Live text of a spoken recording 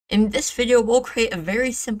In this video, we'll create a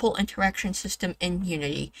very simple interaction system in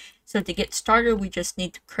Unity. So to get started, we just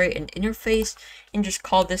need to create an interface and just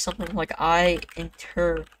call this something like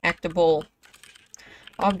Interactable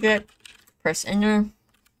object. Press enter,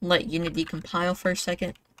 let Unity compile for a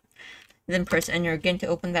second, then press enter again to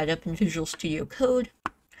open that up in Visual Studio Code.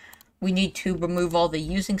 We need to remove all the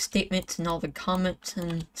using statements and all the comments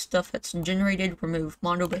and stuff that's generated, remove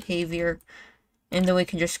mono behavior, and then we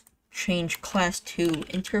can just change class to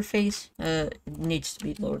interface. It needs to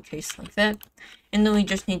be lowercase like that. And then we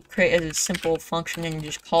just need to create a simple function and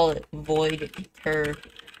just call it void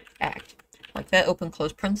interact. Like that, open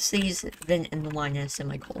close parentheses, then end the line in a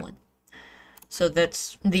semicolon. So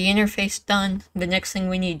that's the interface done. The next thing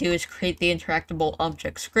we need to do is create the interactable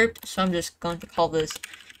object script. So I'm just going to call this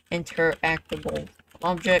interactable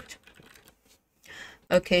object.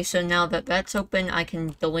 Okay, so now that that's open, I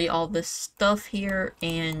can delete all this stuff here,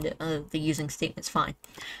 and the using statement's fine.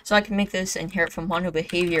 So I can make this inherit from mono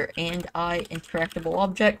behavior and interactable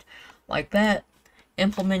object, like that.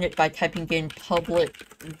 Implement it by typing in public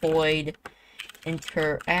void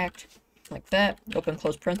interact, like that. Open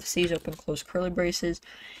close parentheses, open close curly braces,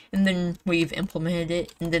 and then we've implemented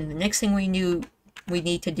it. And then the next thing we need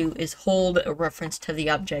to do is hold a reference to the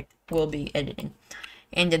object we'll be editing.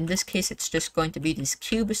 And in this case, it's just going to be this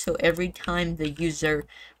cube, so every time the user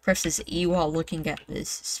presses E while looking at this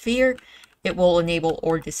sphere, it will enable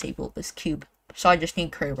or disable this cube. So I just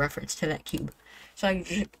need to create a reference to that cube. So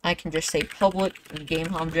I can just say public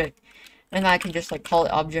game object, and I can just call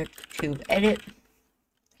it object to edit,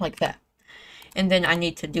 like that. And then I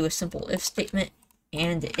need to do a simple if statement,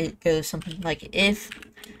 and it goes something like if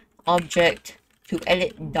object to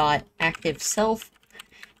edit dot active self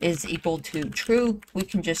is equal to true. We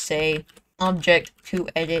can just say object to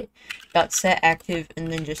edit dot set active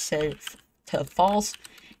and then just set it to false,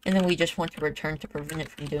 and then we just want to return to prevent it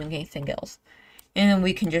from doing anything else. And then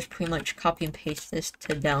we can just pretty much copy and paste this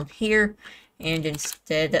to down here, and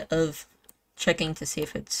instead of checking to see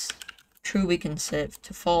if it's true, we can set it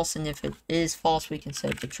to false, and if it is false, we can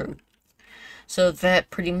set it to true. So that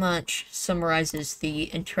pretty much summarizes the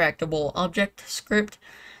interactable object script.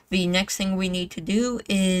 The next thing we need to do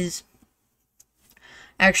is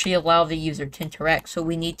actually allow the user to interact. So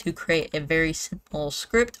we need to create a very simple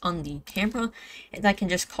script on the camera, and I can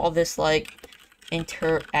just call this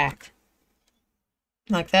interact.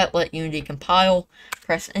 Like that, let Unity compile,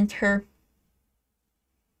 press enter.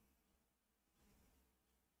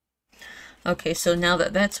 Okay, so now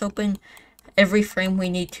that that's open, every frame we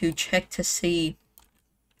need to check to see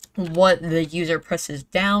what the user presses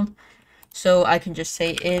down. So I can just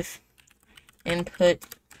say if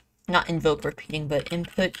input, not invoke repeating, but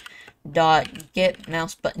input dot get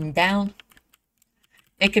mouse button down.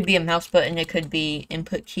 It could be a mouse button, it could be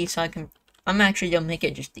input key, so I'm actually gonna make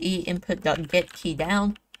it just input dot get key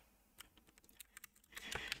down.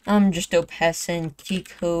 I'm just gonna pass in key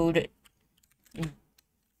code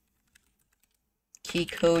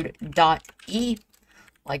dot e,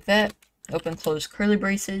 like that. Open close curly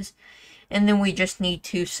braces. And then we just need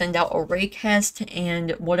to send out array cast,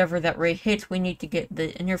 and whatever that array hits, we need to get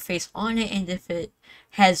the interface on it, and if it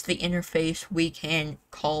has the interface, we can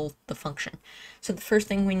call the function. So the first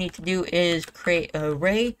thing we need to do is create an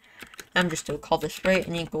array. I'm just going to call this array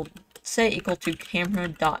and set equal to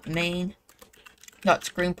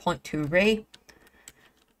camera.main.screen point to array.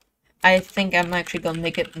 I think I'm actually going to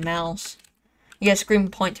make it mouse. Yeah, screen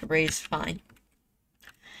point to array is fine.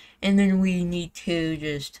 And then we need to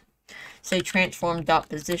just say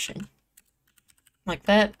transform.position, like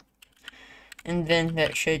that, and then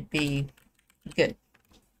that should be good.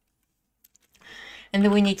 And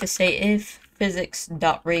then we need to say if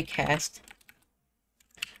physics.raycast,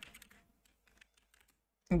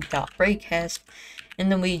 and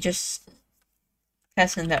then we just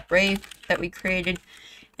pass in that ray that we created.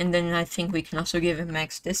 And then I think we can also give it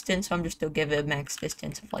max distance, so I'm just going to give it a max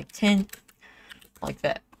distance of 10, like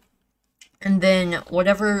that. And then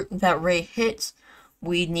whatever that ray hits,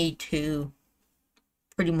 we need to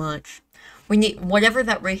whatever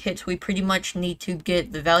that ray hits, we pretty much need to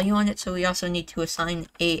get the value on it. So we also need to assign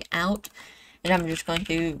a out, and I'm just going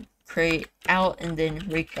to create out and then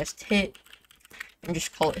raycast hit and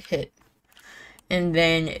just call it hit. And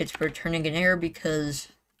then it's returning an error because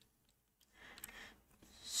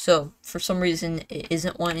for some reason it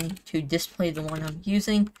isn't wanting to display the one I'm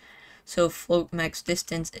using. So float max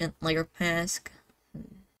distance and layer mask.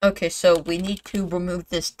 Okay, so we need to remove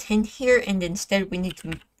this 10 here, and instead we need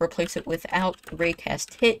to replace it without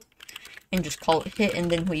raycast hit and just call it hit, and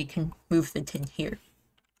then we can move the 10 here.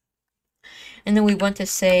 And then we want to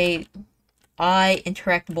say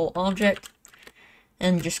interactable object,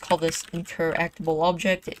 and just call this interactable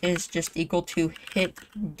object is just equal to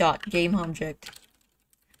hit.gameObject,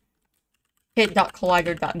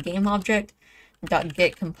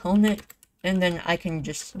 hit.collider.gameObject.getComponent, and then I can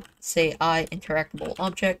just say interactable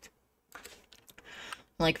object,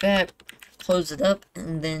 like that, close it up,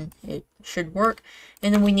 and then it should work.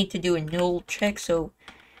 And then we need to do a null check, so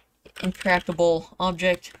interactable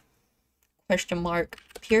object, question mark,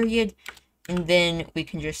 period, and then we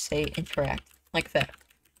can just say interact, like that.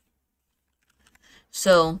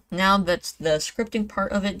 So now that's the scripting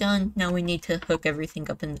part of it done, now we need to hook everything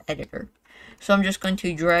up in the editor. So I'm just going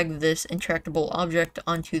to drag this interactable object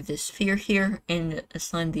onto this sphere here and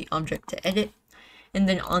assign the object to edit. And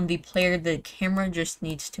then on the player, the camera just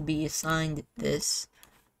needs to be assigned this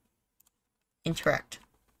interact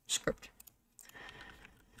script.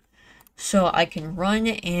 So I can run,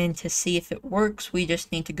 and to see if it works, we just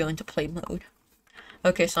need to go into play mode.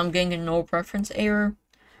 Okay, so I'm getting a null reference error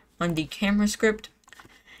on the camera script,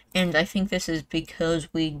 and I think this is because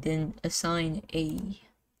we didn't assign a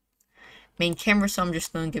main camera, so I'm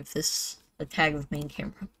just going to give this a tag of main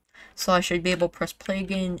camera. So I should be able to press play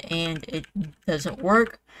again, and it doesn't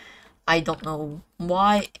work. I don't know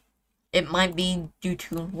why. It might be due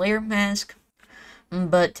to layer mask,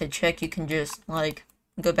 but to check, you can just, like,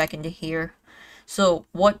 go back into here. So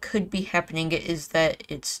what could be happening is that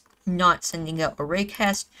it's not sending out a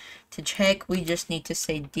raycast. To check, we just need to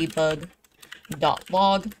say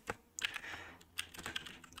debug.log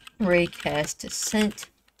raycast sent,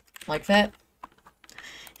 like that.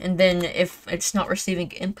 And then if it's not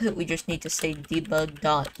receiving input, we just need to say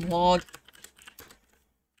debug.log,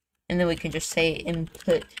 and then we can just say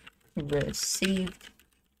input received,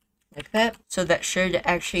 like that. So that should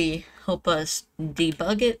actually help us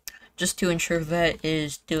debug it, just to ensure that it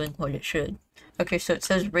is doing what it should. Okay, so it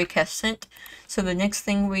says raycast sent. So the next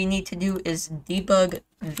thing we need to do is debug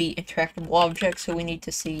the interactable object. So we need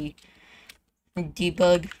to see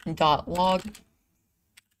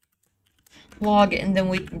debug.log, and then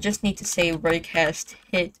we just need to say raycast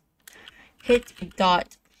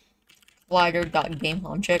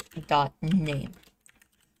hit.collider.gameObject.name,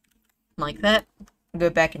 like that. Go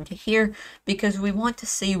back into here because we want to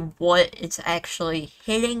see what it's actually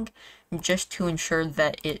hitting, just to ensure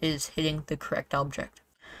that it is hitting the correct object.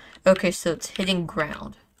 Okay, so it's hitting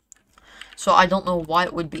ground. So I don't know why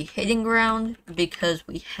it would be hitting ground, because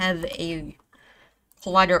we have a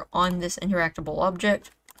collider on this interactable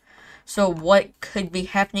object. So what could be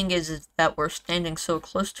happening is that we're standing so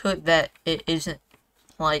close to it that it isn't,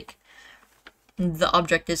 like, the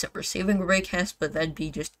object isn't receiving a raycast, but that'd be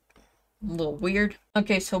just a little weird.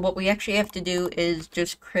 Okay, so what we actually have to do is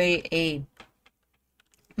just create a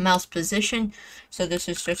mouse position. So this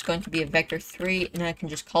is just going to be a vector 3, and I can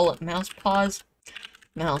just call it mouse pause,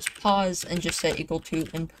 and just set equal to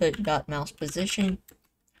input.mousePosition,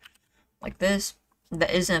 like this.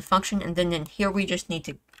 That isn't a function, and then in here we just need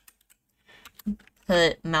to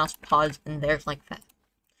put mouse pause in there, like that.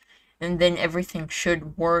 And then everything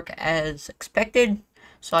should work as expected.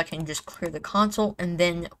 So I can just clear the console, and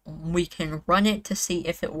then we can run it to see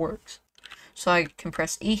if it works. So I can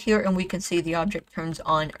press E here, and we can see the object turns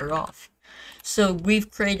on or off. So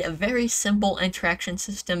we've created a very simple interaction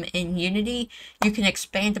system in Unity. You can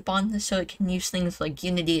expand upon this so it can use things like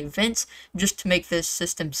Unity events just to make this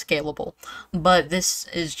system scalable. But this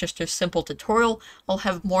is just a simple tutorial. I'll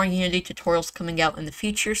have more Unity tutorials coming out in the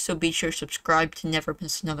future, so be sure to subscribe to never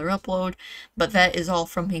miss another upload. But that is all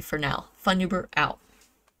from me for now. FunNuber out.